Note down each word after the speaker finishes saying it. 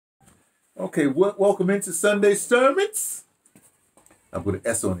Okay, welcome into Sunday sermons. I put an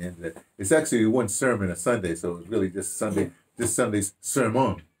S on the end of that. It's actually one sermon a Sunday, so it's really just Sunday. This Sunday's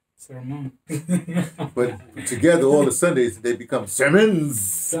sermon. Sermon. But together, all the Sundays they become sermons.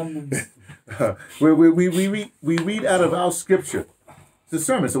 Sermons. we read out of our scripture. It's a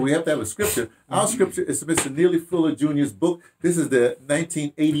sermon, so we have to have a scripture. Our scripture is Mr. Neely Fuller Jr.'s book. This is the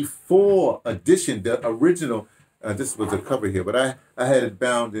 1984 edition, the original. This was the cover here, but I had it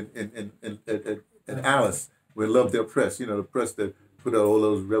bound in Alice with Lovedale Press. You know, the press that put out all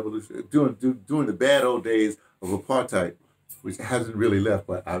those revolutions during the bad old days of apartheid, which hasn't really left.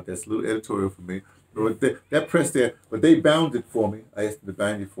 But that's a little editorial for me. But that press there, but they bound it for me. I asked them to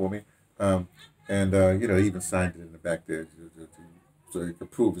bind it for me, and you know, even signed it in the back there, so you can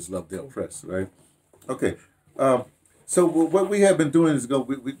prove it's Lovedale Press, right? Okay. So what we have been doing is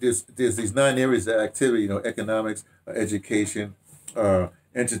there's these 9 areas of activity, you know, economics, education,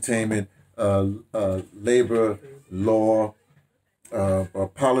 entertainment, labor, law,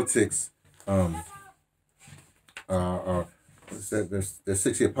 politics. There's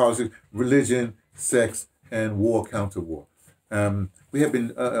 6 here: politics, religion, sex, and war, counter-war. We have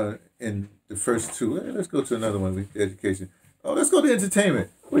been in the first 2. Let's go to another one. Education. Oh, let's go to entertainment.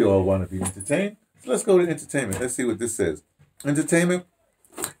 We all want to be entertained. So let's go to entertainment. Let's see what this says. Entertainment.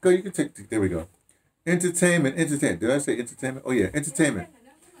 Go, you can take, there we go. Entertainment. Did I say entertainment? Oh, yeah, entertainment.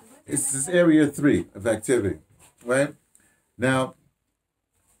 It's this area 3 of activity, right? Now,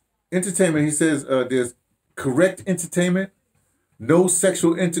 entertainment, he says there's correct entertainment, no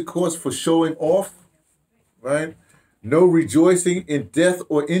sexual intercourse for showing off, right? No rejoicing in death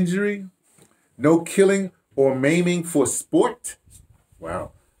or injury, no killing or maiming for sport.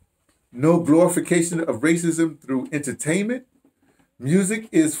 Wow. No glorification of racism through entertainment. Music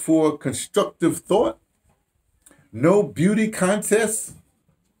is for constructive thought. No beauty contests.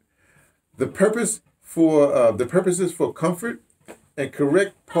 The purposes for comfort and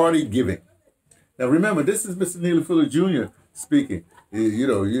correct party giving. Now remember, this is Mr. Neely Fuller Jr. speaking.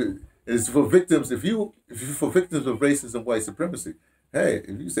 It's for victims. If you're for victims of racism, white supremacy. Hey,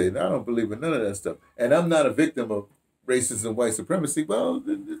 if you say, no, I don't believe in none of that stuff, and I'm not a victim of racism, white supremacy, well,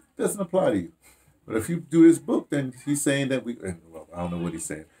 it doesn't apply to you. But if you do this book, then he's saying that well, I don't know what he's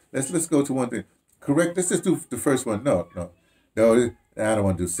saying. Let's go to one thing. Correct. Let's just do the first one. No. I don't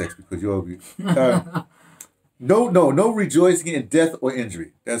want to do sex because you'll be. No rejoicing in death or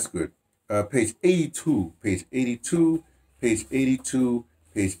injury. That's good. Page 82.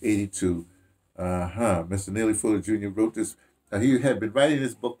 Mr. Neely Fuller Jr. wrote this. He had been writing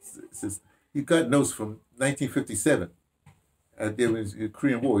this book since he got notes from 1957. There was the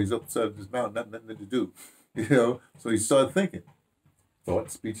Korean War. He's up beside this mountain, nothing to do, you know. So he started thinking,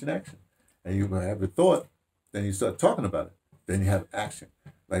 thought, speech, and action. And you have a thought, then you start talking about it. Then you have action.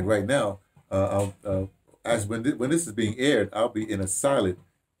 Like right now, when this is being aired, I'll be in a silent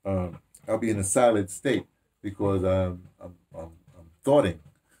state because I'm thoughting.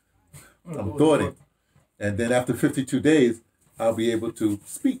 I'm thoughting, and then after 52 days, I'll be able to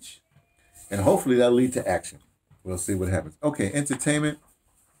speech, and hopefully that'll lead to action. We'll see what happens. Okay, entertainment.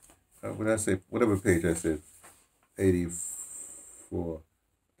 What did I say? Whatever page I said. 84.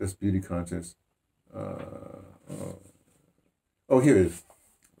 That's beauty contest. Here it is.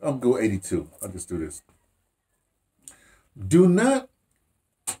 I'll go 82. I'll just do this. Do not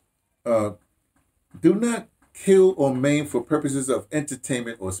kill or maim for purposes of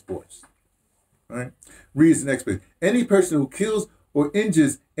entertainment or sports. Right? Reason expert. Any person who kills or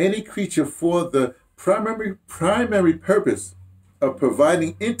injures any creature for the primary purpose of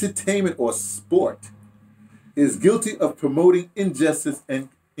providing entertainment or sport is guilty of promoting injustice and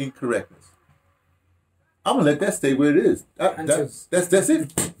incorrectness. I'm gonna let that stay where it is. That's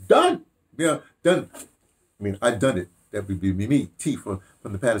it. Done. Yeah, done. I mean, I done it. That would be me, T from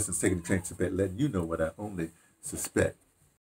the Pattersons, taking the train to Tibet, letting you know what I only suspect.